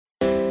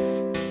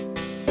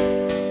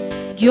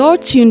You're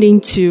tuned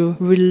into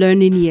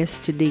Relearning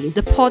Yesterday,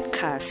 the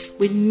podcast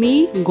with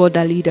me,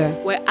 Ngoda Leader,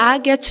 where I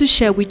get to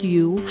share with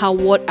you how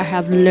what I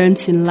have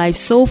learned in life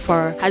so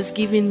far has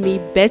given me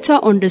better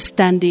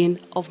understanding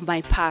of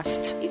my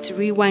past. It's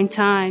rewind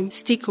time.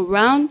 Stick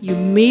around. You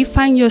may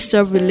find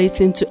yourself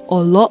relating to a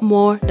lot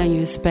more than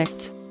you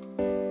expect.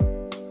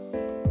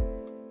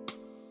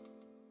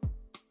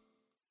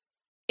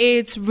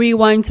 It's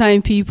rewind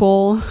time,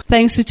 people.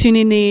 Thanks for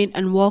tuning in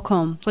and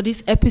welcome. For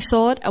this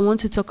episode, I want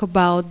to talk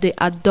about the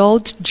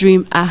adult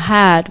dream I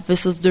had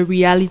versus the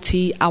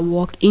reality I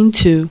walked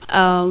into.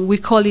 We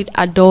call it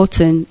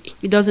adulting.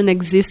 It doesn't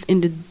exist in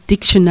the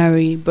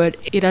dictionary, but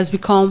it has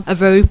become a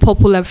very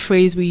popular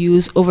phrase we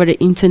use over the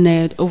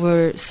internet,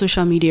 over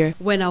social media.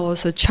 When I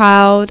was a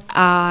child,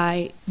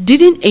 I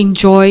didn't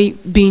enjoy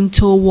being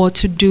told what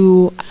to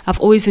do. I've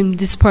always been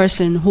this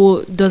person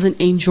who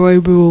doesn't enjoy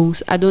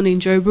rules. I don't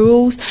enjoy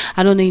rules.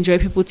 I don't enjoy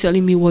people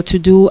telling me what to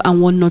do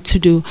and what not to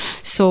do.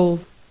 So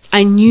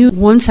I knew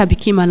once I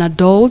became an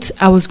adult,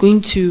 I was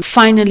going to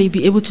finally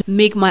be able to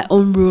make my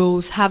own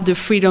rules, have the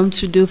freedom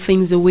to do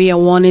things the way I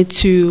wanted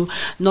to,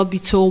 not be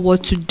told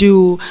what to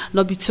do,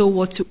 not be told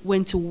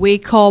when to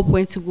wake up,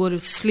 when to go to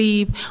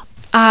sleep.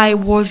 I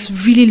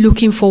was really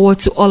looking forward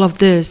to all of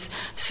this.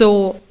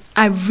 So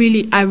I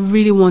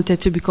really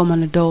wanted to become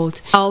an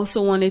adult. I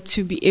also wanted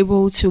to be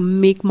able to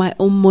make my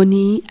own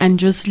money and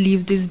just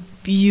live this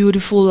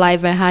beautiful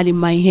life I had in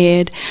my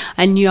head.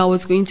 I knew I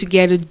was going to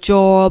get a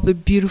job, a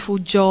beautiful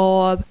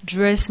job,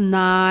 dress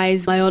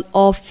nice, my own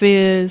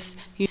office,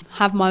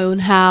 have my own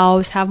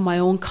house, have my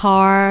own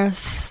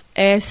cars,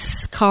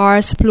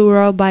 cars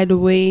plural by the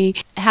way,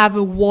 have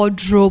a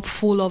wardrobe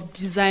full of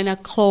designer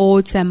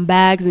clothes and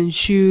bags and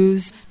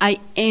shoes. I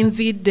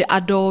envied the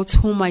adults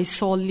whom I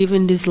saw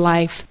living this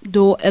life,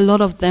 though a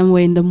lot of them were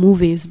in the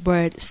movies,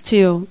 but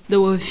still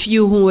there were a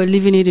few who were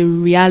living it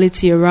in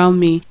reality around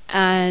me.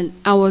 And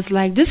I was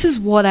like, this is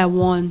what I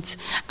want.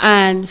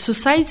 And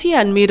society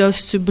had made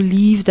us to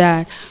believe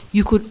that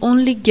you could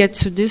only get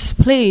to this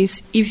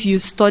place if you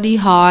study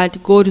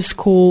hard, go to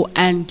school,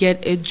 and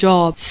get a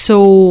job.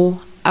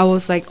 So I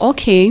was like,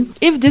 okay,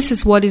 if this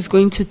is what it's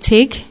going to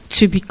take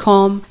to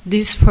become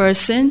this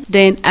person,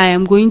 then I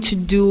am going to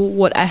do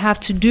what I have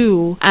to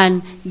do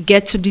and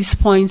get to this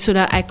point so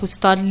that I could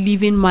start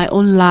living my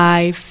own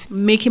life,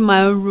 making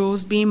my own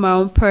rules, being my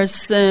own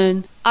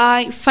person.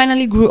 I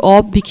finally grew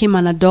up, became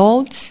an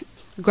adult,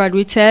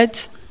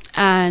 graduated,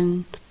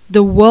 and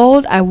the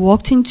world I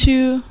walked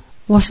into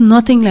was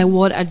nothing like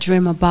what I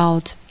dreamed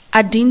about.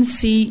 I didn't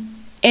see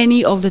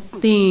any of the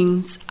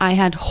things I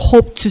had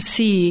hoped to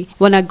see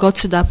when I got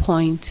to that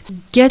point.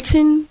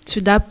 Getting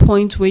to that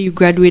point where you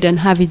graduate and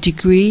have a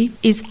degree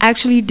is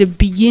actually the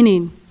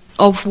beginning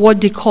of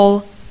what they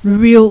call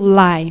real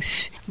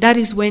life. That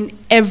is when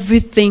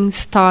everything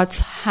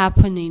starts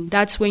happening.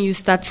 That's when you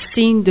start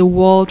seeing the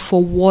world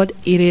for what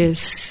it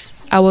is.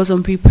 I was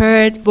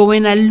unprepared, but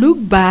when I look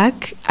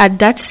back at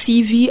that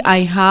CV I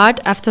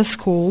had after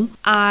school,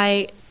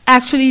 I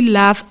actually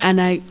laugh and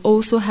I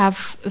also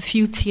have a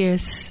few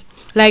tears.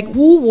 Like,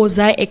 who was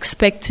I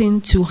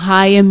expecting to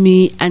hire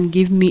me and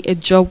give me a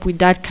job with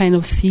that kind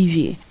of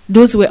CV?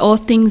 Those were all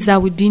things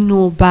that we didn't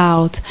know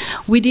about.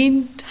 We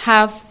didn't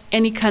have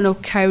any kind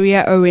of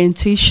career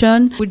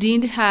orientation. We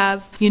didn't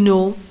have,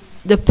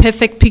 the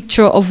perfect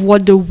picture of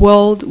what the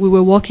world we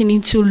were walking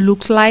into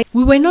looked like.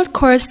 We were not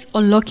cursed,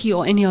 unlucky,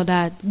 or any of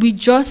that. We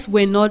just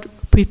were not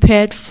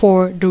prepared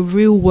for the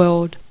real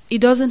world. It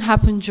doesn't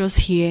happen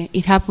just here.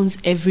 It happens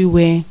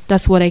everywhere.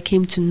 That's what I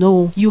came to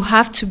know. You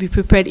have to be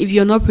prepared. If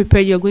you're not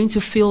prepared, you're going to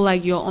feel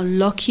like you're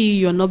unlucky,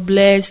 you're not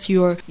blessed,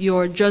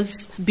 you're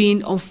just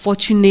being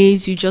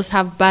unfortunate, you just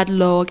have bad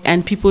luck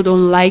and people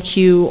don't like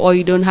you or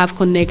you don't have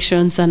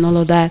connections and all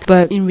of that.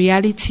 But in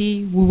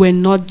reality, we were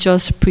not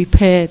just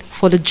prepared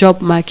for the job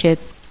market.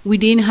 We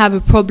didn't have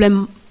a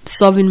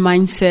problem-solving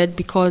mindset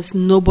because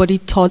nobody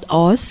taught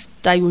us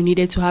that we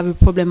needed to have a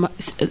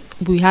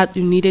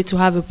needed to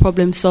have a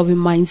problem-solving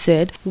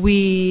mindset.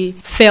 We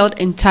felt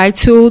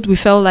entitled. We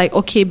felt like,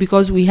 okay,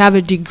 because we have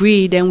a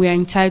degree, then we are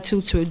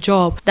entitled to a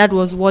job. That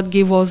was what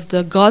gave us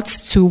the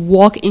guts to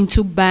walk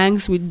into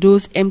banks with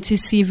those empty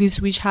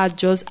CVs which had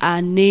just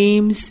our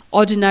names,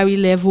 ordinary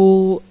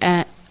level,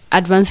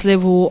 advanced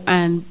level,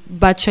 and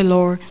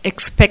bachelor,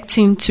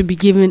 expecting to be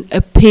given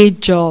a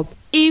paid job.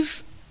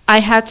 If I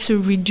had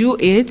to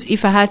redo it,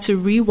 if I had to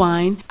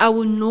rewind, I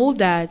would know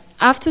that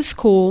after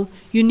school,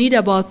 you need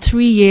about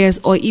 3 years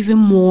or even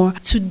more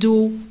to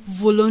do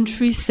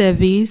voluntary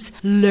service,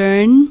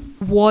 learn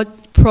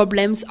what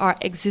problems are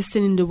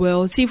existing in the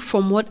world, see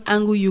from what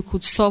angle you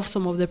could solve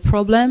some of the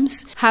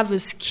problems, have a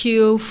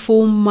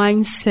skillful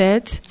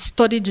mindset,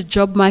 study the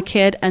job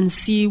market and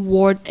see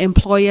what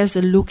employers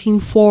are looking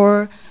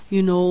for,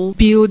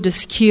 build the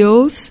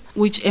skills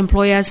which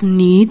employers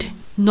need.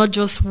 Not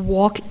just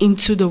walk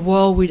into the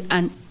world with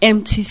an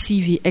empty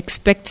CV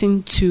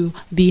expecting to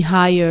be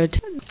hired.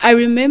 I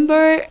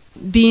remember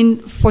being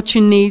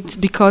fortunate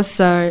because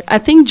I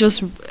think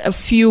just a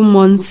few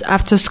months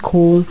after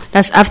school,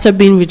 that's after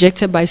being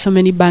rejected by so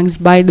many banks,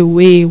 by the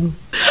way,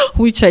 who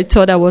which I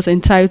thought I was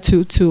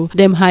entitled to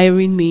them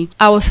hiring me.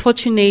 I was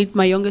fortunate,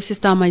 my younger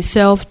sister and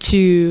myself,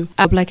 to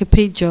have like a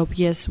paid job.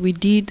 Yes, we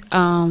did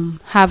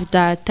have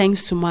that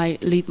thanks to my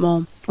late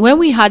mom. When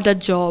we had that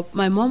job,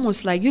 my mom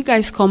was like, you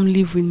guys come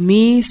live with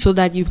me so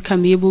that you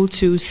can be able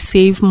to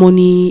save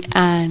money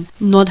and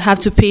not have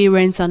to pay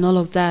rent and all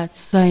of that.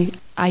 Like,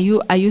 are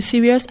you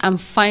serious? I'm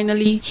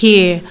finally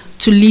here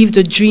to live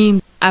the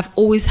dream I've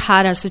always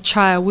had as a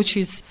child, which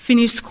is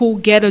finish school,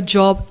 get a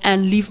job,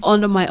 and live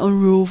under my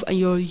own roof. And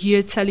you're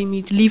here telling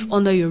me to live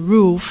under your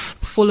roof,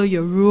 follow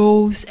your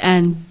rules,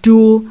 and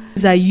do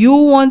that you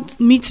want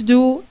me to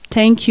do.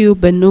 Thank you,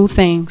 but no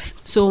thanks.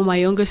 So my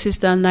younger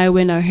sister and I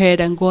went ahead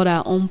and got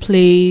our own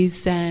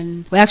place,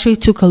 and we actually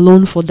took a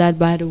loan for that,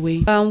 by the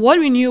way. What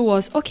we knew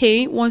was,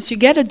 okay, once you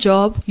get a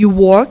job, you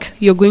work,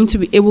 you're going to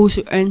be able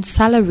to earn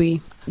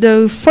salary.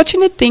 The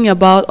fortunate thing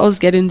about us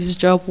getting this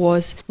job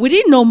was we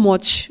didn't know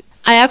much.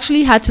 I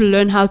actually had to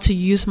learn how to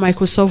use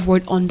Microsoft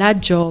Word on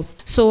that job.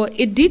 So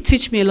it did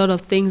teach me a lot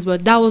of things,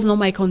 but that was not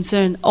my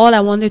concern. All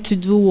I wanted to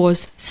do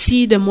was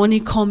see the money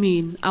come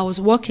in. I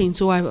was working,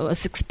 so I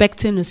was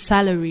expecting a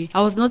salary.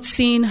 I was not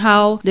seeing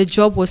how the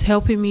job was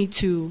helping me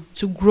to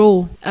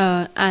grow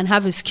and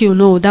have a skill.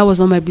 No, that was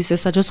not my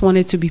business. I just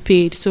wanted to be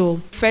paid. So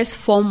first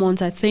 4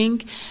 months, I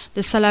think,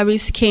 the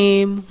salaries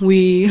came.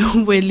 We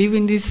were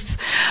living this,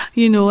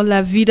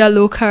 la vida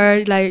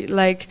loca,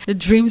 like the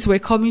dreams were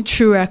coming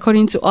true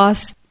according to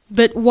us.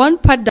 But one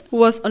part that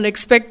was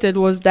unexpected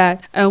was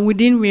that we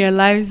didn't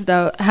realize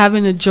that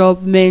having a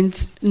job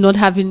meant not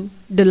having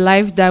the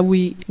life that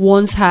we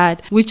once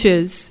had, which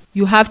is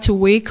you have to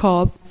wake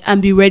up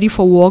and be ready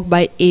for work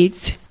by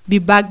 8, be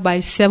back by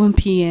 7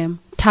 p.m.,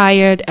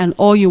 tired, and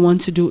all you want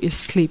to do is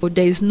sleep. But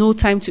there is no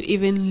time to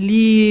even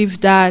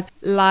live that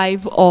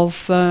life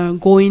of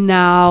going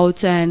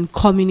out and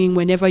coming in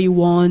whenever you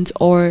want,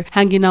 or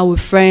hanging out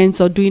with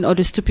friends, or doing all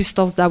the stupid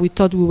stuff that we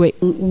thought we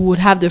would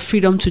have the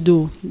freedom to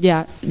do.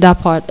 Yeah, that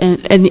part.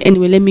 And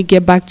anyway, let me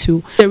get back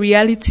to the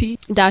reality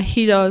that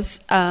hit us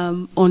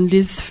on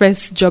this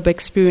first job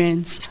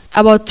experience.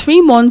 About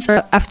 3 months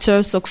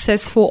after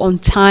successful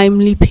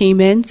untimely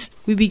payments,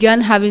 we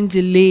began having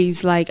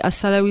delays, like our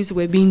salaries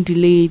were being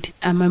delayed.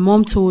 And my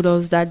mom told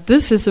us that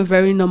this is a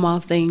very normal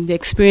thing. They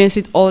experience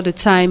it all the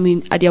time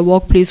at their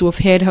workplace. We've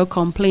heard her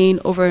complain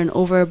over and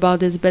over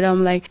about this. But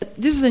I'm like,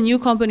 this is a new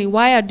company.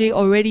 Why are they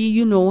already,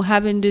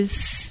 having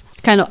this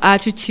kind of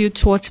attitude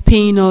towards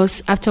paying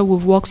us after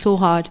we've worked so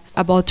hard?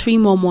 About 3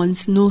 more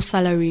months, no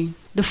salary.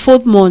 The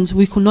 4th month,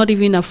 we could not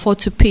even afford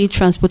to pay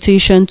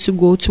transportation to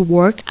go to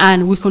work,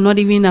 and we could not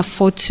even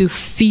afford to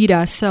feed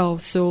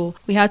ourselves. So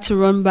we had to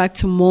run back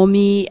to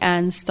mommy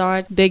and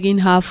start begging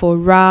her for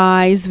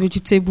rice,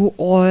 vegetable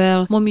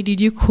oil. Mommy, did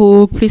you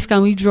cook? Please,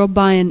 can we drop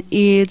by and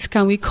eat?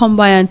 Can we come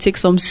by and take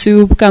some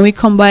soup? Can we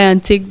come by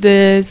and take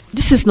this?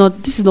 This is not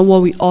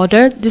what we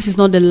ordered. This is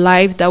not the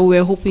life that we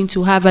were hoping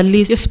to have. At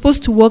least you're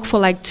supposed to work for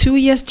like 2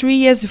 years, 3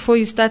 years before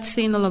you start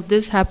seeing all of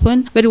this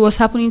happen. But it was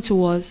happening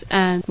to us.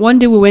 And one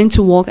day we went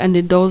to work and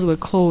the doors were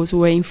closed. We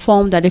were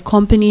informed that the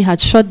company had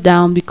shut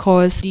down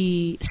because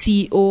the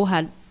CEO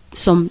had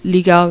some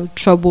legal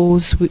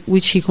troubles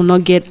which he could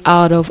not get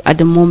out of at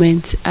the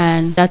moment,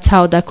 and that's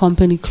how that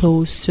company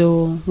closed.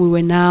 So we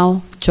were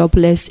now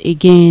jobless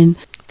again.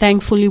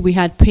 Thankfully, we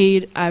had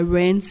paid our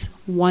rent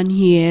 1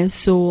 year,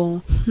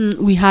 so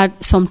we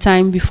had some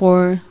time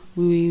before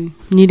we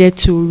needed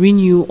to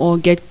renew or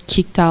get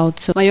kicked out.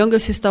 So my younger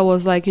sister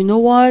was like, you know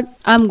what?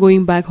 I'm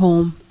going back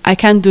home. I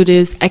can't do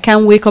this. I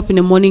can't wake up in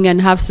the morning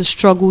and have to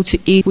struggle to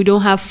eat. We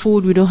don't have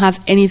food. We don't have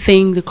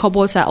anything. The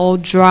cupboards are all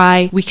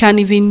dry. We can't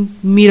even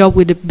meet up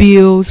with the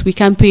bills. We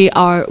can't pay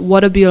our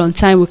water bill on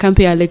time. We can't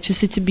pay our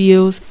electricity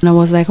bills. And I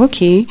was like,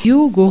 okay,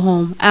 you go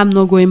home. I'm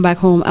not going back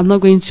home. I'm not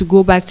going to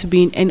go back to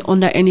being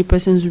under any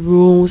person's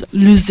rules,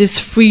 lose this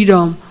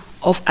freedom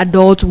of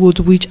adulthood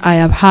which I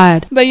have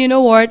had. But you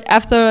know what?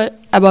 After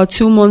about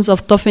 2 months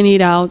of toughing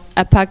it out,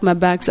 I packed my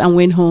bags and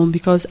went home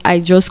because I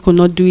just could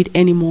not do it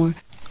anymore.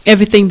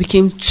 Everything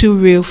became too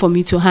real for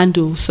me to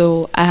handle.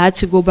 So I had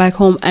to go back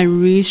home and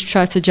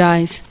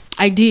re-strategize.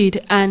 I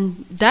did,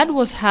 and that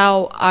was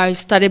how I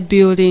started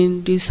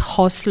building this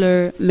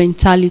hustler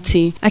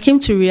mentality. I came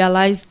to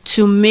realize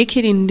to make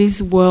it in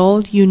this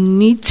world, you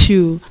need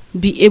to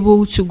be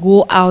able to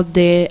go out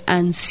there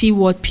and see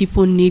what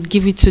people need,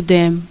 give it to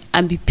them,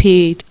 and be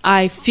paid.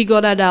 I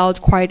figured that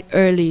out quite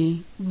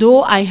early.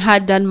 Though I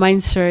had that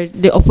mindset,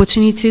 the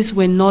opportunities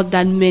were not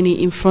that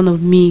many in front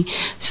of me.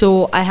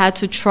 So I had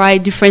to try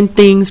different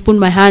things, put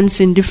my hands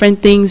in different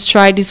things,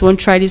 try this one,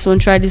 try this one,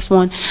 try this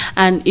one.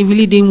 And it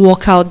really didn't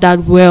work out that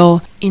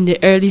well in the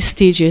early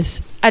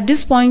stages. At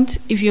this point,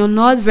 if you're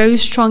not very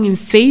strong in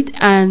faith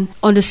and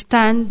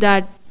understand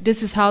that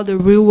this is how the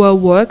real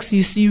world works,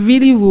 you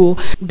really will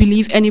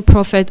believe any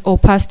prophet or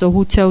pastor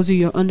who tells you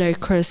you're under a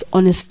curse,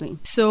 honestly.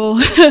 So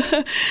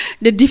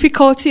the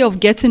difficulty of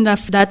getting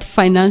that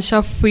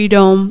financial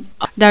freedom,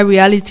 that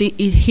reality,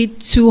 it hit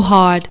too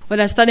hard. When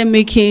I started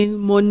making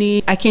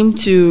money, I came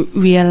to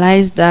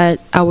realize that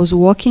I was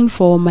working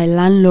for my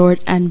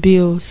landlord and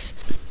bills.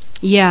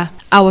 Yeah,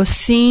 I was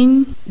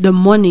seeing the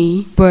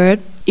money, but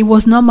it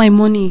was not my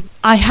money.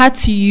 I had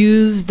to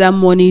use that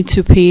money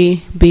to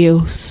pay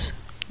bills,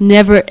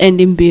 never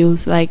ending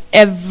bills. Like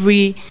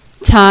every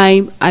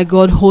time I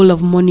got hold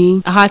of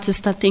money, I had to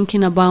start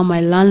thinking about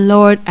my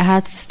landlord. I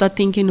had to start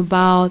thinking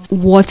about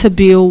water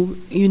bill.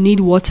 You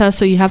need water,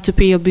 so you have to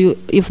pay your bill.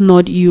 If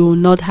not, you will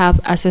not have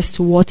access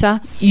to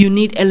water. You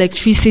need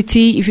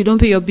electricity. If you don't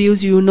pay your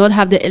bills, you will not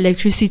have the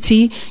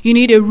electricity. You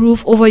need a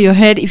roof over your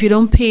head. If you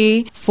don't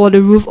pay for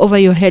the roof over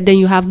your head, then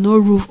you have no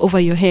roof over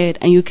your head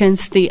and you can't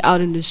stay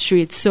out in the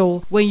streets.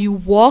 So when you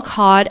work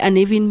hard and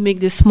even make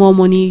the small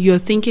money, you're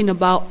thinking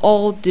about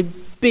all the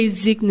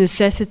basic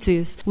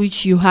necessities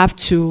which you have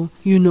to,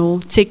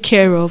 take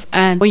care of.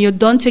 And when you're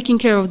done taking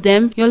care of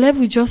them, you're left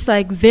with just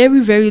like very,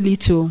 very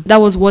little.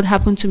 That was what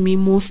happened to me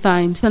most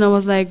times. And I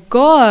was like,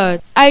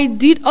 God, I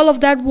did all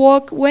of that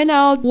work, went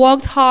out,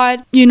 worked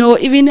hard,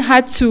 even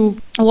had to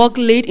work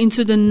late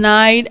into the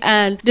night,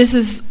 and this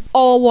is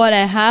all what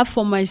I have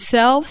for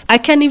myself. I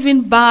can't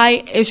even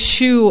buy a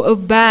shoe, a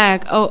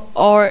bag,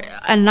 or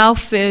an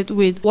outfit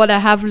with what I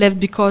have left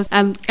because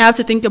I have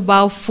to think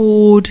about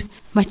food.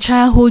 My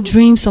childhood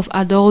dreams of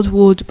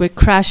adulthood were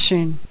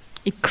crashing.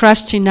 It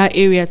crashed in that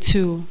area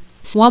too.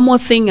 One more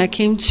thing I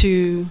came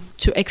to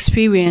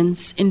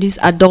experience in this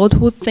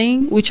adulthood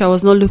thing, which I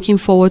was not looking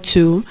forward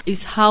to,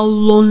 is how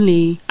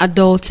lonely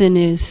adulting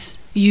is.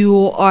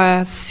 You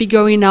are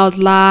figuring out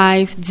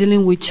life,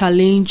 dealing with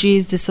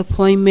challenges,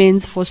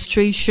 disappointments,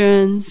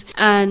 frustrations.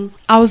 And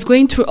I was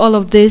going through all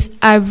of this.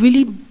 I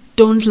really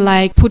don't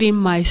like putting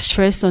my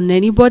stress on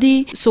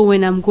anybody. So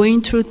when I'm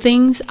going through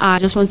things, I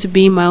just want to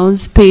be in my own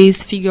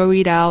space, figure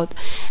it out,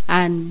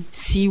 and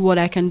see what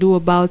I can do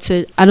about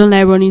it. I don't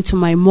like running to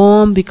my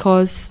mom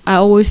because I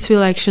always feel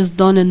like she's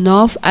done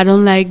enough. I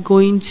don't like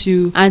going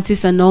to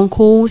aunties and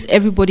uncles.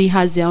 Everybody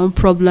has their own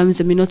problems.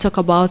 I may not talk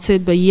about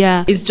it, but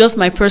yeah, it's just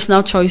my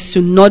personal choice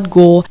to not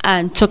go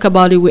and talk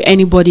about it with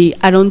anybody.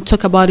 I don't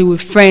talk about it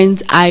with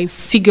friends. I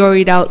figure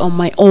it out on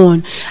my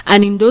own.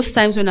 And in those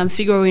times when I'm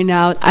figuring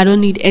out, I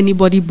don't need anybody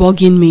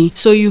bugging me.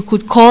 So you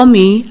could call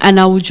me and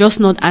I would just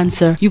not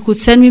answer. You could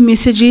send me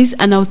messages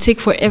and I'll take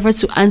forever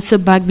to answer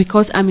back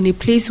because I'm in a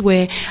place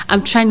where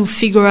I'm trying to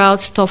figure out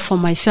stuff for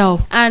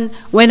myself. And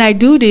when I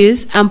do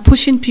this, I'm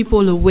pushing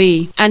people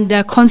away. And there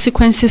are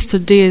consequences to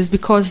this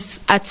because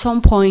at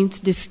some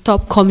point they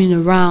stop coming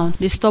around.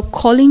 They stop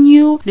calling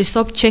you. They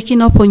stop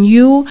checking up on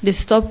you. They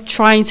stop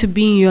trying to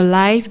be in your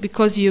life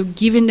because you're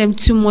giving them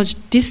too much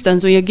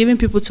distance, or you're giving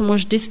people too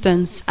much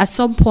distance. At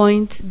some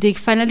point, they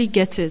finally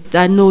get it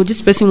that no,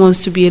 this person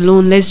wants to be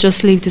alone. Let's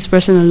just leave this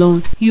person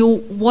alone. You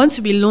want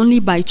to be lonely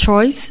by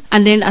choice,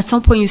 and then at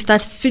some point you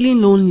start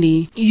feeling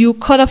lonely. You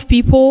cut off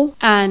people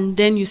and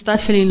then you start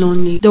feeling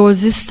lonely. There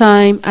was this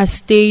time I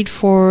stayed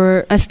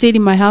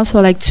in my house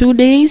for like 2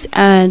 days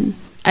and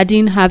I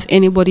didn't have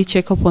anybody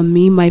check up on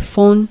me. My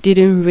phone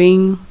didn't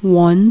ring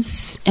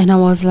once. And I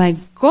was like,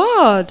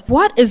 God,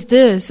 what is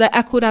this? Like,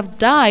 I could have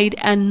died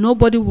and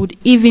nobody would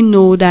even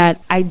know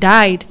that I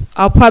died.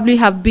 I'll probably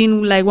have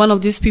been like one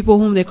of these people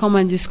whom they come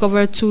and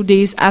discover 2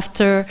 days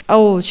after,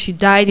 oh, she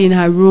died in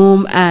her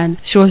room and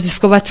she was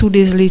discovered 2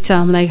 days later.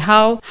 I'm like,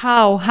 how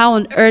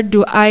on earth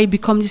do I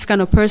become this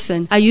kind of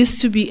person? I used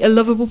to be a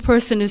lovable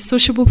person, a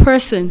sociable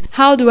person.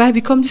 How do I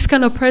become this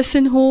kind of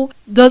person who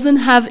doesn't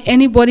have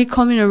anybody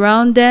coming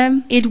around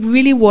them? It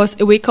really was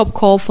a wake-up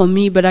call for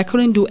me, but I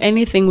couldn't do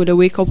anything with a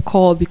wake-up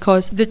call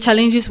because the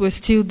challenges were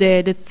still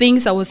there. The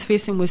things I was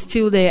facing were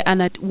still there,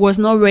 and I was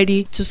not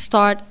ready to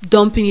start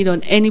dumping it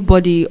on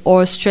anybody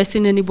or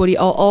stressing anybody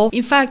at all.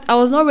 In fact, I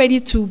was not ready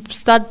to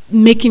start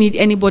making it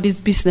anybody's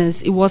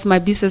business. It was my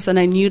business and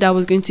I knew that I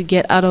was going to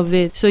get out of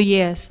it. So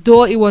yes,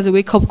 though it was a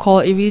wake-up call,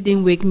 it really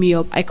didn't wake me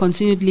up. I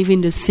continued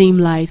living the same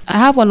life. I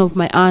have one of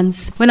my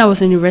aunts when I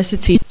was in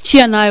university. She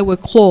and I were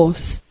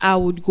close. I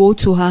would go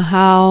to her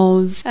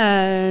house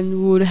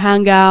and would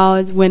hang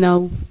out. When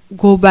I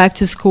go back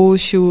to school,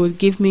 she would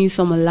give me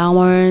some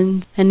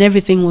allowance and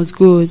everything was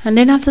good. And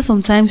then after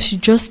some time, she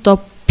just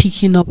stopped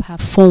picking up her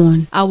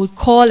phone. I would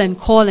call and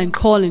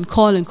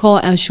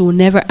she would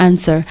never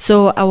answer.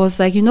 So I was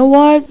like, you know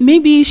what?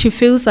 Maybe she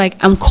feels like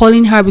I'm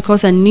calling her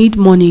because I need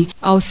money.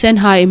 I'll send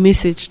her a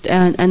message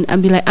and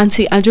be like,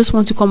 Auntie, I just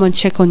want to come and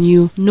check on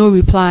you. No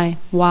reply.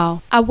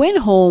 Wow. I went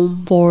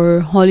home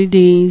for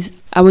holidays.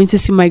 I went to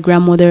see my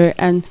grandmother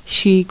and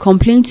she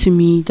complained to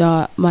me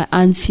that my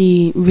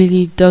auntie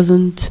really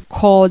doesn't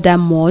call that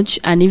much,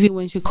 and even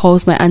when she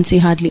calls, my auntie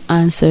hardly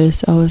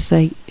answers. I was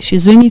like,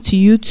 she's doing it to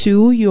you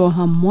too? You're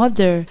her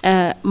mother.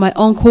 My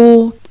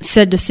uncle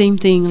said the same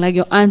thing, like,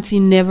 your auntie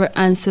never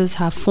answers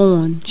her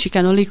phone. She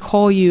can only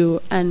call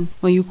you, and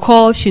when you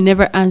call, she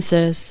never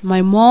answers.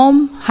 My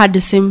mom had the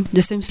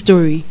same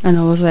story, and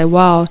I was like,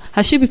 wow,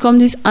 has she become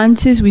these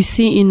aunties we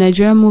see in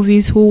Nigerian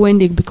movies who, when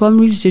they become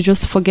rich, they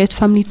just forget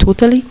family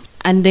totally?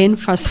 And then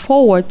fast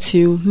forward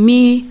to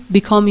me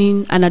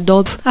becoming an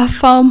adult, I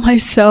found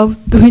myself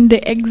doing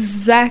the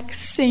exact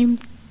same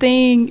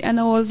thing. And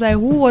I was like,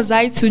 who was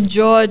I to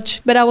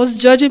judge? But I was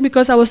judging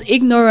because I was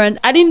ignorant.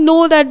 I didn't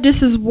know that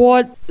this is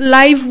what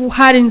life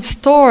had in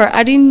store.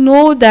 I didn't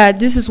know that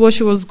this is what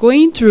she was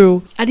going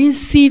through. I didn't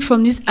see it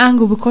from this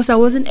angle because I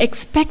wasn't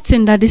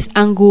expecting that this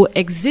angle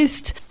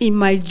exists. In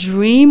my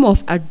dream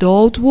of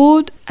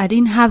adulthood, I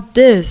didn't have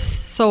this.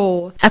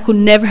 So I could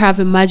never have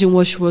imagined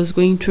what she was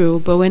going through.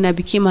 But when I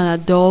became an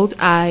adult,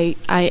 I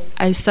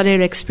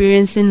started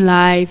experiencing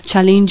life,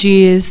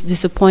 challenges,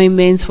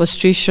 disappointments,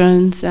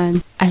 frustrations,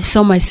 and I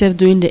saw myself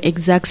doing the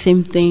exact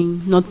same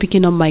thing, not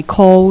picking up my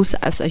calls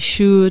as I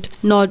should,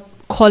 not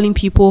calling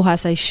people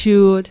as I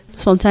should.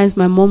 Sometimes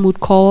my mom would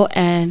call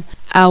and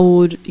I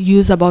would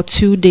use about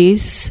 2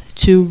 days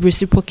to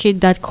reciprocate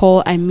that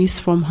call I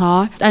missed from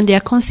her. And there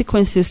are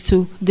consequences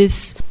to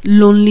this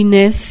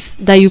loneliness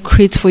that you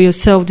create for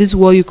yourself, this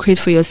world you create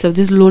for yourself,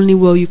 this lonely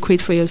world you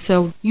create for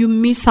yourself. You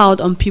miss out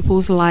on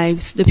people's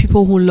lives, the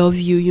people who love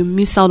you, you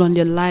miss out on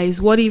their lives.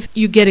 What if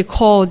you get a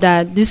call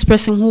that this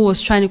person who was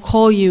trying to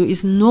call you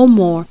is no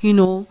more?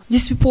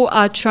 These people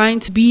are trying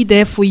to be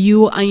there for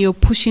you and you're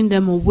pushing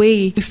them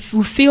away. If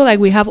we feel like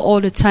we have all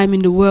the time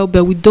in the world,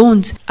 but we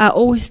don't. I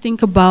always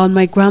think about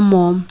my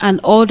grandmom and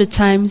all the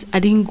times I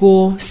didn't go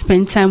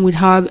spend time with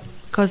her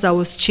because I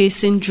was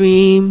chasing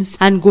dreams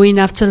and going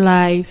after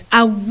life.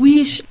 I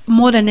wish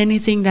more than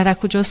anything that I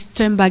could just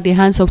turn back the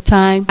hands of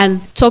time and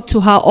talk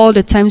to her all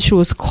the time she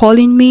was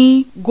calling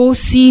me, go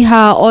see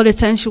her all the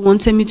time she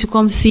wanted me to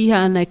come see her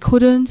and I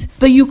couldn't.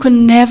 But you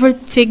can never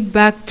take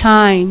back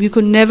time. You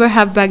could never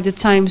have back the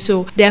time.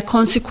 So there are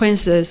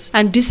consequences.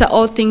 And these are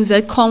all things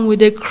that come with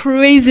the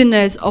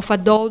craziness of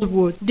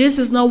adulthood. This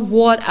is not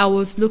what I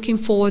was looking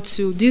forward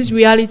to. This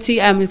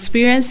reality I'm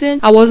experiencing,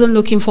 I wasn't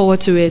looking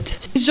forward to it.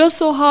 It's just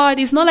so hard.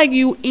 It's not like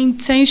you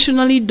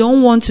intentionally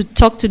don't want to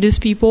talk to these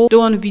people,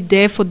 don't want to be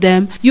there for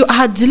them. You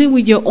are dealing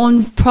with your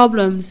own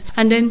problems.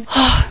 And then,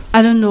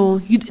 I don't know.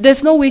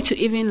 There's no way to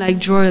even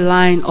draw a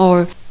line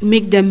or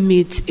make them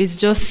meet. It's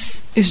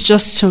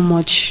just too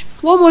much.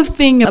 One more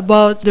thing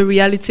about the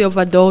reality of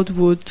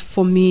adulthood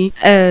for me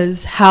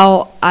is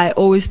how I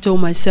always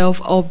told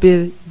myself I'll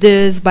be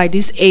this by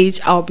this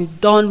age, I'll be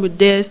done with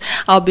this,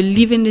 I'll be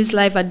living this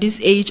life at this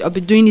age, I'll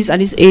be doing this at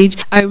this age.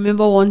 I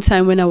remember one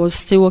time when I was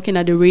still working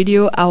at the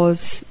radio, I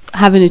was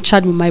having a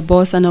chat with my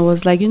boss and I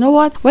was like, you know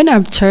what? When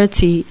I'm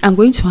 30, I'm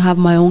going to have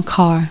my own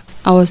car.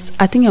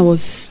 I think I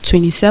was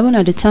 27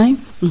 at the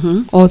time.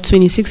 Or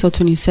 26 or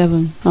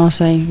 27. I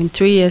was like, in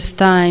 3 years'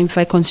 time, if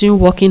I continue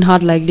working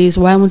hard like this,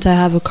 why won't I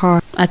have a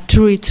car? I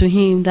threw it to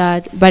him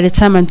that by the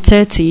time I'm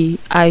 30,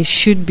 I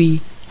should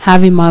be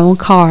having my own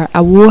car.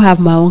 I will have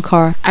my own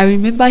car. I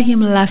remember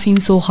him laughing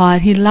so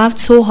hard. He laughed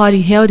so hard.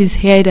 He held his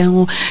head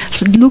and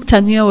looked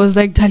at me. I was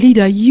like,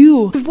 Dalida,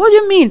 what do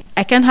you mean?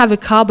 I can't have a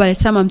car by the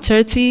time I'm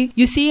 30?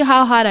 You see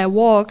how hard I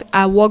work?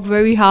 I work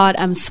very hard.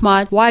 I'm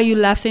smart. Why are you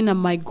laughing at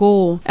my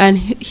goal? And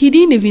he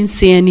didn't even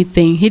say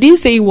anything. He didn't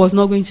say it was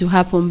not going to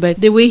happen, but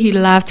the way he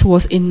laughed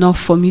was enough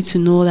for me to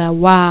know that,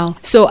 wow.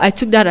 So I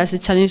took that as a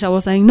challenge. I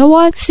was like, you know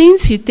what?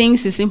 Since he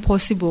thinks it's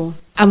impossible,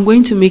 I'm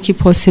going to make it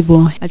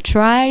possible. I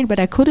tried, but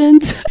I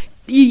couldn't.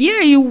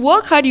 Yeah, you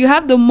work hard, you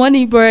have the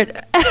money,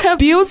 but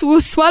bills will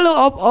swallow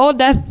up all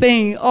that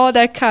thing. All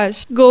that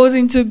cash goes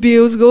into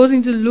bills, goes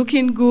into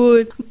looking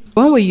good.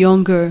 When we're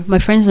younger, my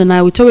friends and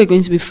I, we thought we were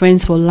going to be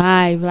friends for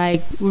life,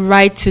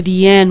 right to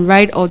the end,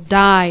 right or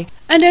die.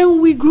 And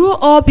then we grew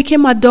up,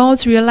 became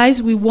adults,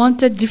 realized we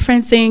wanted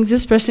different things.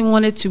 This person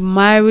wanted to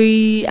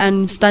marry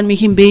and start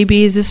making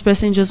babies. This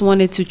person just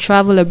wanted to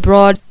travel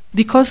abroad.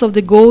 Because of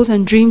the goals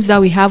and dreams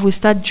that we have, we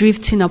start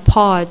drifting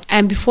apart.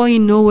 And before you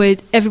know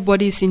it,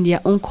 everybody is in their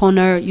own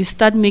corner. You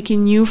start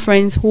making new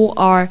friends who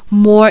are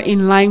more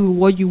in line with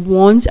what you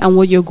want and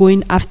what you're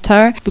going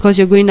after, because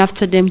you're going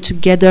after them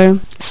together.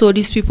 So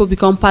these people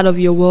become part of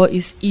your world.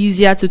 It's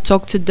easier to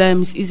talk to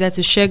them. It's easier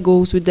to share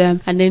goals with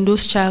them. And then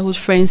those childhood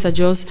friends are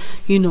just,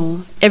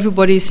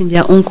 everybody is in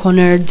their own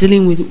corner,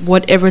 dealing with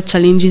whatever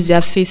challenges they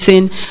are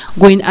facing,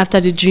 going after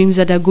the dreams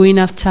that they're going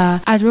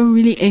after. I don't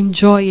really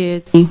enjoy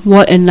it.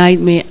 What a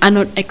nightmare. An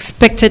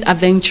unexpected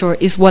adventure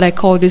is what I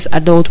call this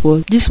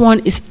adulthood. This one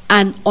is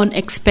an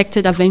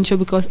unexpected adventure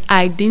because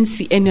I didn't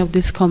see any of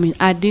this coming.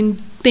 I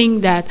didn't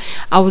think that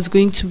I was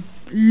going to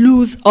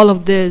lose all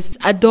of this.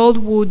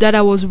 Adulthood that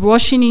I was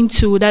rushing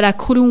into, that I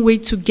couldn't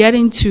wait to get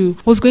into,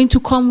 was going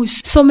to come with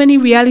so many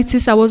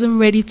realities I wasn't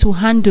ready to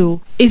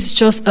handle. It's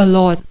just a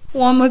lot.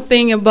 One more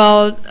thing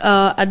about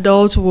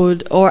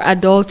adulthood or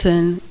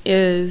adulting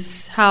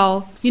is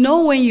how,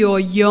 when you're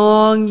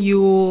young,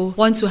 you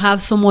want to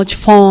have so much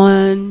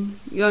fun.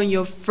 You and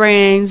your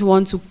friends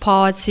want to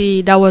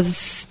party. That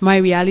was my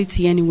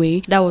reality anyway.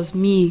 That was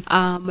me.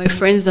 My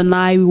friends and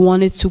I, we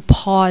wanted to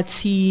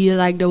party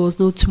like there was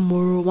no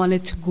tomorrow.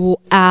 Wanted to go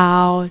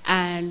out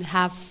and and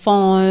have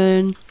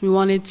fun. We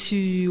wanted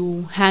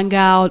to hang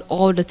out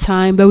all the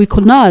time, but we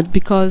could not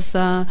because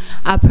our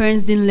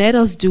parents didn't let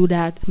us do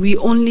that. We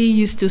only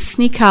used to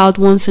sneak out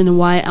once in a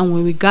while, and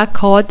when we got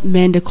caught,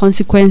 man, the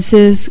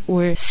consequences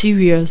were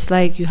serious.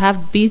 Like, you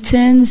have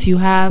beatings, you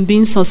have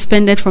been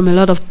suspended from a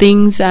lot of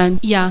things, and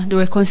yeah, there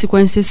were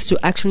consequences to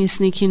actually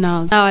sneaking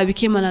out. Now I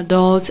became an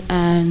adult,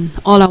 and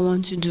all I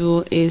want to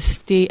do is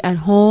stay at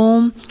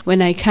home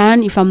when I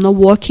can. If I'm not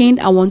working,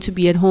 I want to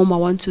be at home. I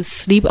want to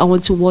sleep. I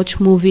want to watch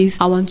movies.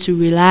 I want to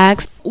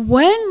relax.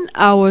 When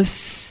I was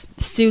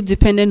still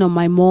dependent on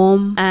my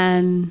mom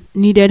and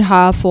needed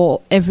her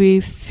for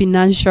every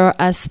financial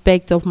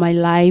aspect of my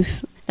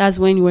life, that's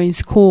when we were in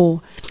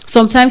school.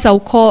 Sometimes I'll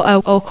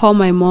call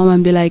my mom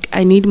and be like,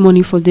 I need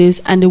money for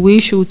this. And the way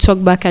she would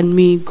talk back at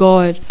me,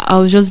 God,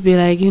 I'll just be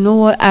like, you know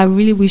what? I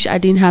really wish I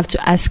didn't have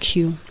to ask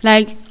you.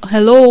 Like,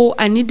 hello,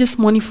 I need this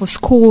money for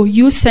school.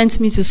 You sent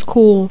me to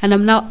school, and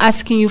I'm now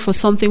asking you for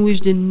something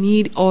which they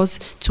need us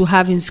to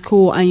have in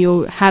school, and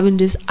you're having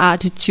this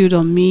attitude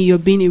on me. You're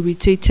being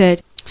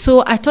irritated.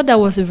 So I thought that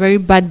was a very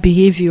bad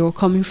behavior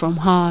coming from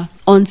her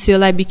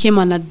until I became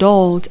an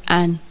adult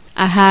and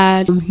I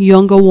had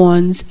younger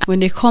ones. When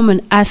they come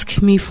and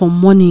ask me for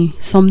money,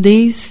 some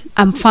days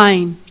I'm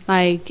fine.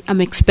 Like, I'm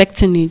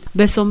expecting it.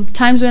 But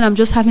sometimes when I'm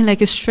just having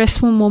like a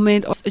stressful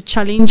moment or a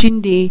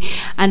challenging day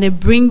and they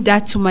bring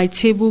that to my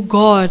table,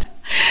 God,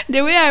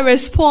 the way I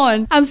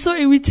respond, I'm so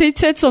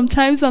irritated.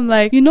 Sometimes I'm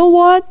like, you know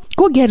what?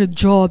 Go get a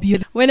job.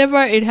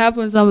 Whenever it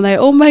happens, I'm like,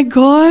 oh my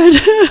God.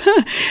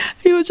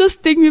 It will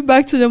just take me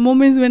back to the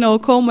moments when I'll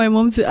call my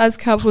mom to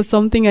ask her for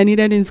something I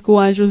needed in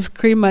school and she'll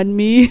scream at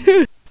me.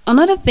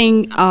 Another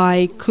thing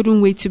I couldn't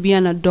wait to be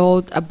an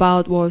adult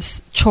about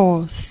was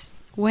chores.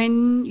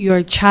 When you're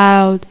a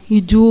child,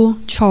 you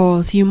do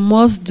chores. You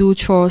must do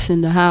chores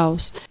in the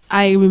house.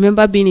 I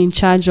remember being in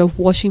charge of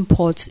washing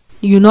pots.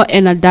 You're not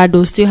an adult,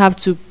 they'll still have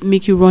to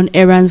make you run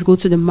errands, go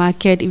to the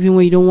market, even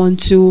when you don't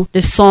want to.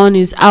 The sun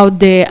is out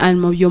there,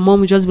 and your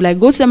mom will just be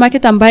like, go to the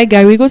market and buy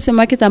Gary, go to the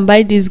market and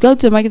buy this, go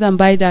to the market and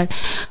buy that.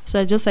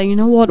 So I just like, you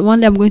know what, one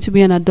day I'm going to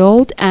be an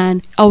adult,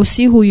 and I'll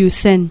see who you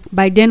send.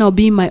 By then, I'll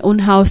be in my own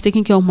house,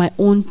 taking care of my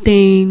own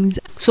things.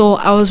 So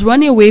I was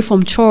running away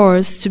from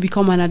chores to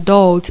become an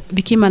adult,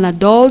 became an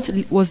adult,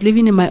 was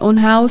living in my own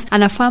house,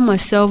 and I found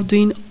myself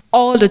doing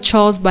all the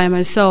chores by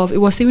myself. It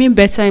was even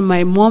better in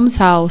my mom's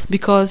house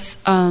because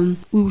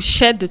we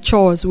shared the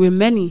chores. We were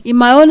many. In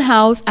my own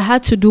house, I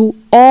had to do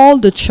all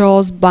the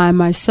chores by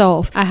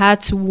myself. I had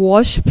to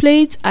wash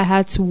plates. I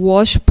had to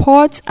wash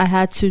pots. I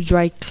had to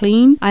dry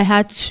clean. I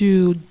had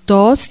to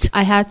dust.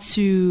 I had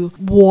to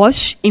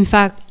wash. In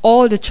fact,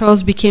 all the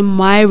chores became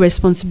my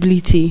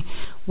responsibility.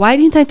 Why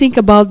didn't I think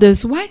about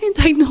this? Why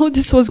didn't I know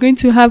this was going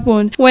to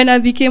happen when I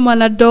became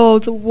an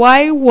adult?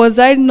 Why was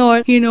I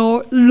not,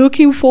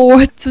 looking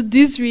forward to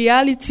this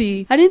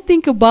reality? I didn't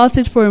think about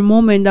it for a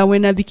moment that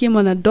when I became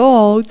an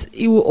adult,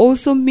 it would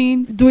also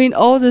mean doing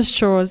all these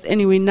chores.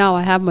 Anyway, now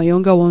I have my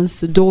younger ones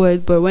to do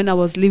it, but when I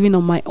was living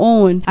on my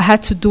own, I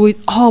had to do it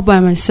all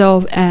by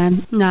myself,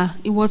 and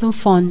it wasn't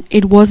fun.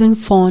 It wasn't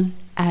fun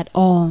at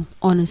all,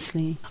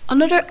 honestly.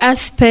 Another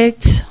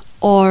aspect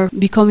or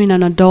becoming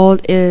an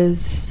adult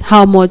is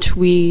how much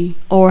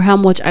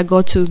I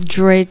got to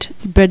dread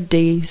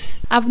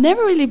birthdays. I've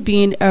never really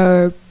been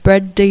a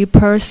birthday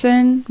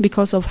person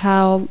because of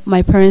how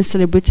my parents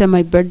celebrated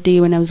my birthday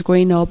when I was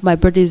growing up. My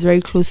birthday is very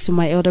close to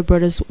my elder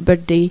brother's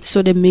birthday,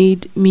 so they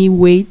made me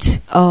wait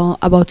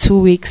about 2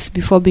 weeks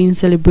before being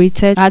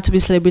celebrated. I had to be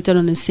celebrated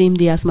on the same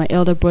day as my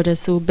elder brother,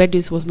 so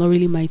birthdays was not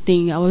really my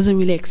thing. I wasn't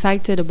really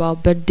excited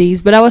about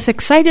birthdays, but I was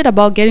excited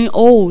about getting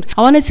old.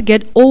 I wanted to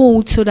get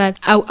old so that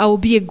I will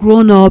be a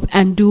grown-up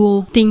and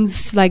do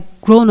things like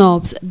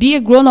grown-ups. Be a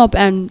grown-up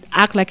and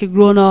act like a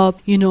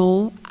grown-up,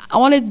 I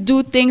wanted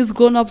to do things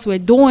grown-ups were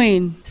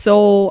doing.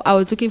 So I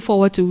was looking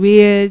forward to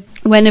it.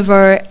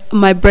 Whenever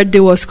my birthday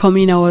was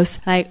coming, I was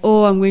like,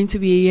 oh, I'm going to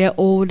be a year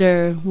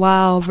older.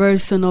 Wow, very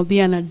soon I'll be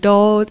an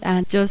adult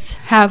and just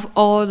have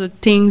all the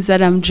things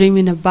that I'm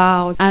dreaming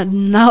about.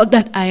 And now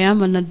that I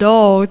am an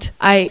adult,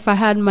 if I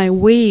had my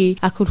way,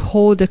 I could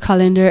hold the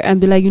calendar and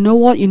be like, you know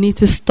what? You need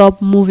to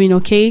stop moving,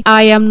 okay?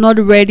 I am not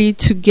ready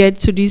to get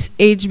to this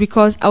age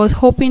because I was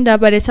hoping that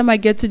by the time I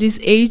get to this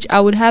age, I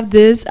will have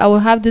these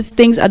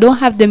things. I don't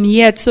have them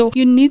yet. So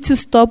you need to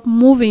stop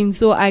moving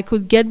so I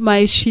could get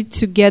my shit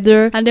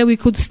together, and then we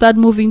could start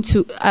moving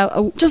to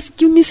just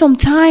give me some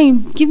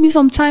time.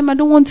 I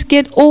don't want to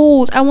get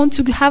old. I want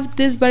to have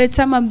this by the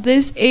time I'm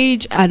this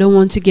age. I don't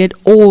want to get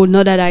old.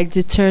 Not that I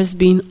deters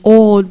being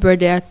old, but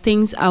there are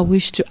things I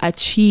wish to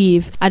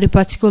achieve at a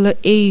particular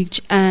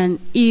age, and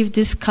if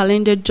this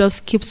calendar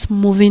just keeps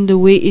moving the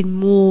way it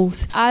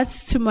moves,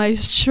 adds to my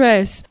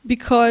stress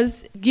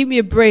because give me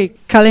a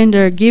break.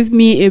 Calendar, give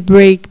me a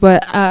break,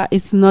 but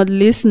it's not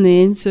listening.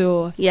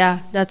 So yeah,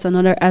 that's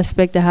another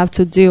aspect I have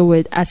to deal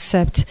with,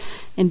 accept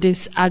in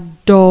this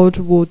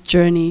adulthood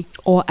journey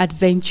or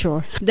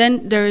adventure.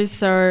 Then there is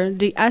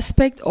the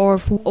aspect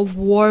of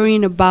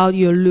worrying about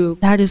your look.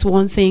 That is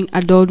one thing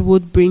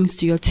adulthood brings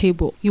to your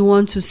table. You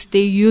want to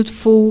stay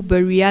youthful,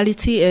 but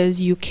reality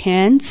is you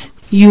can't.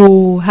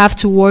 You have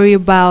to worry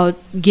about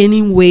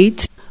gaining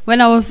weight. When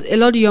I was a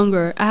lot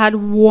younger, I had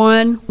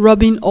one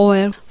rubbing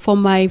oil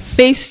from my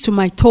face to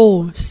my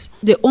toes.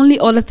 The only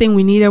other thing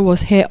we needed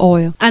was hair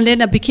oil. And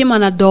then I became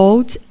an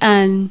adult,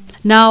 and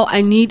now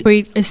I need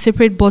a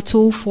separate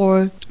bottle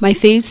for my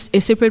face, a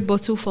separate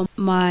bottle for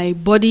my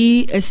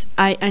body.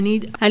 I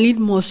need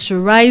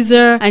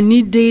moisturizer, I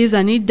need this,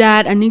 I need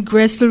that, I need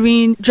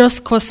glycerin.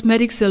 Just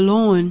cosmetics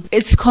alone,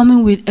 it's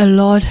coming with a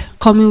lot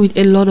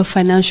of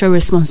financial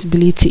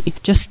responsibility.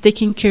 Just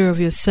taking care of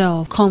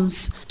yourself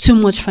comes too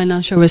much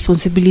financial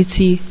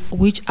responsibility,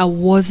 which I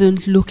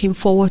wasn't looking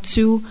forward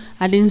to.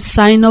 I didn't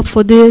sign up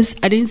for this.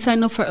 I didn't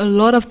sign up for a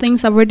lot of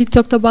things I've already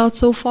talked about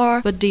so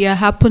far, but they are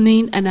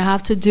happening and I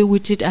have to deal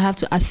with it. I have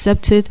to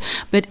accept it.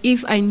 But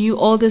if I knew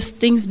all these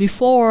things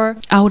before,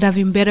 I would have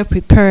been better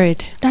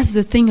prepared. That's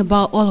the thing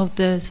about all of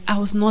this. I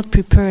was not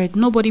prepared.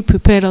 Nobody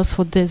prepared us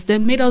for this. They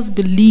made us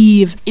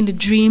believe in the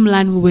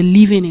dreamland we were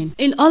living in.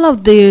 In all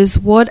of this,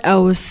 what I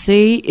would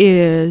say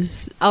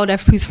is I would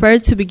have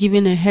preferred to be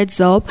given a heads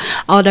up.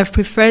 I would have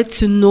preferred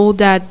to know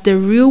that the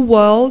real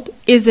world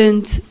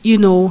isn't,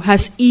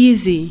 as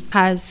easy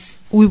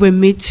as we were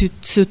made to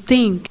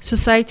think.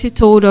 Society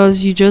told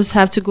us you just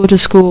have to go to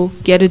school,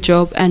 get a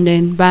job, and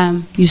then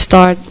bam, you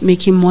start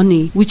making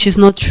money, which is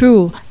not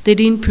true. They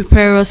didn't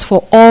prepare us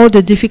for all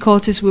the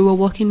difficulties we were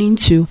walking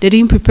into. They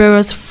didn't prepare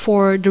us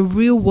for the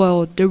real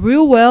world. The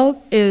real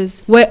world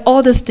is where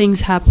all these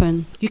things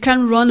happen. You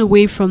can't run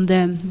away from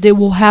them. They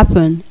will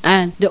happen.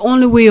 And the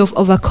only way of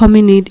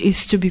overcoming it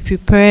is to be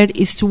prepared,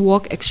 is to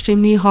work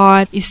extremely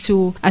hard, is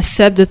to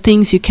accept the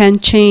things you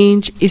can't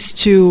change, is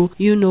to,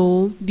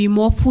 be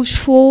more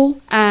pushful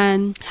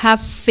and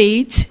have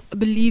faith,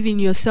 believe in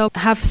yourself,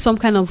 have some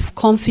kind of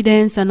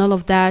confidence and all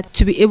of that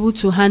to be able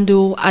to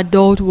handle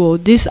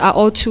adulthood. These are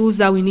all tools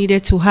that we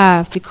needed to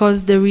have,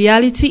 because the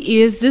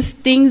reality is these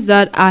things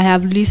that I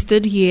have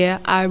listed here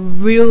are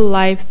real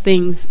life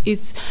things.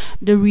 It's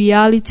the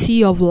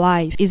reality of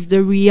life. It's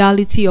the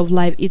reality of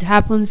life. It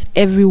happens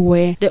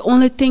everywhere. The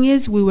only thing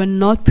is we were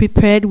not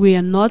prepared. We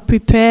are not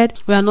prepared.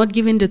 We are not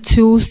given the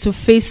tools to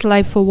face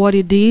life for what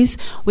it is.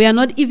 We are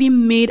not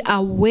even made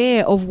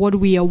aware of what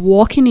we are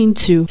walking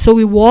into. So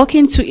we walk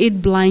into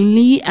it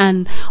blindly,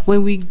 and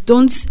when we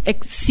don't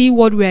see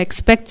what we're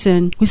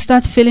expecting, we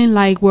start feeling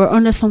like we're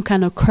under some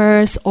kind of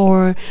curse,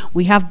 or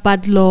we have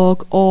bad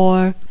luck,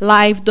 or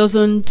life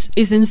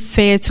isn't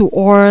fair to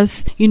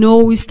us.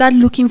 We start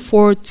looking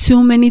for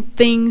too many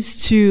things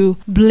to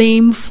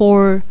blame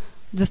for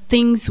the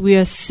things we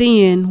are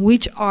seeing,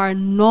 which are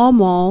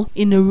normal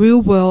in the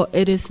real world.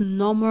 It is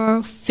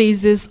normal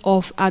phases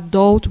of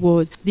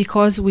adulthood.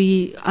 Because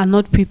we are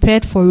not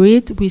prepared for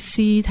it, we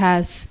see it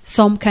as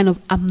some kind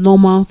of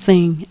abnormal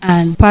thing,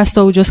 and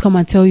pastor will just come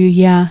and tell you,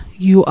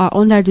 you are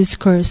under this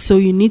curse, so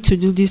you need to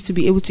do this to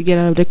be able to get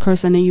out of the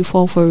curse, and then you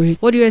fall for it.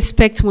 What do you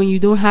expect when you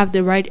don't have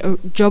the right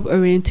job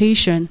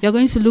orientation? You're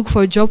going to look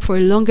for a job for a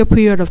longer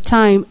period of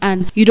time,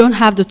 and you don't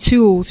have the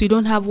tools, you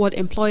don't have what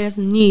employers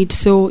need.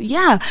 So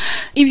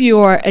if you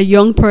are a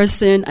young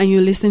person and you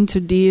listen to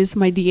this,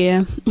 my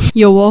dear,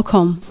 you're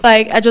welcome.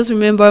 I just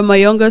remember my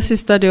younger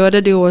sister the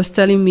other day was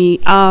telling me,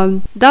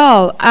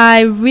 Dal,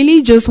 I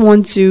really just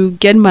want to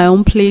get my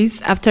own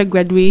place after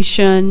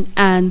graduation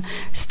and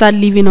start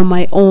living on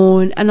my own.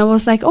 And I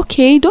was like,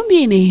 okay, don't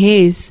be in a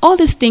haste. All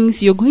these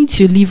things, you're going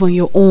to live on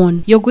your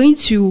own. You're going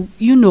to,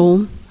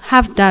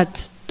 have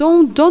that.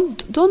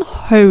 Don't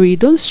hurry.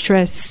 Don't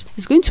stress.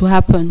 It's going to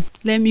happen.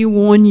 Let me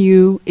warn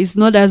you, it's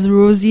not as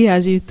rosy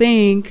as you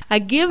think. I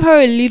gave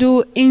her a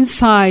little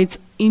insight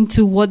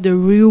into what the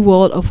real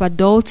world of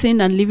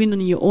adulting and living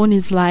on your own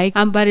is like.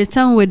 And by the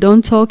time we're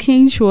done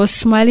talking, she was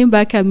smiling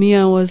back at me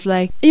and was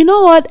like, you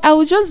know what? I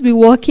would just be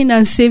working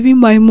and saving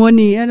my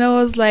money. And I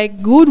was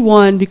like, good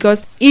one.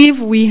 Because if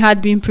we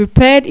had been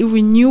prepared, if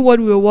we knew what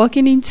we were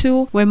walking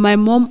into, when my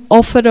mom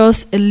offered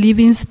us a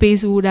living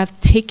space, we would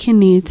have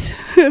taken it.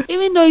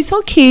 Even though it's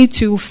okay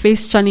to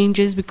face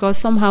challenges because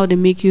somehow they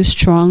make you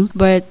strong.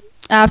 But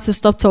I have to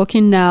stop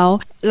talking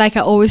now. Like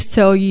I always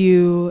tell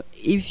you,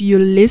 if you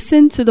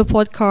listen to the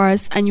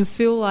podcast and you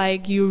feel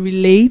like you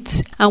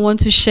relate and want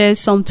to share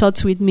some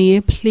thoughts with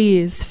me,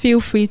 please feel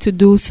free to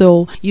do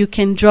so. You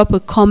can drop a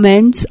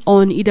comment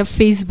on either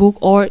Facebook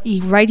or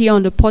right here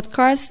on the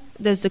podcast.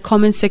 There's the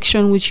comment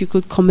section which you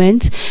could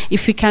comment.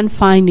 If you can't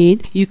find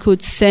it, you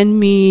could send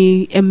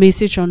me a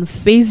message on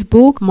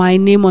Facebook. My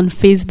name on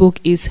Facebook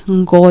is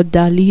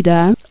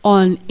Ngodalida.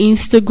 On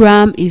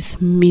Instagram is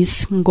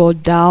Miss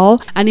Ngodal.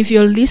 And if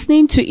you're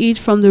listening to it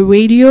from the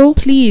radio,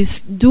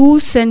 please do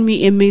send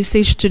me a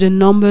message to the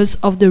numbers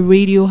of the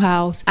radio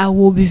house. I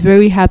will be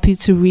very happy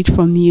to read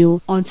from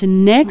you. Until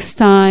next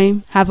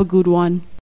time, have a good one.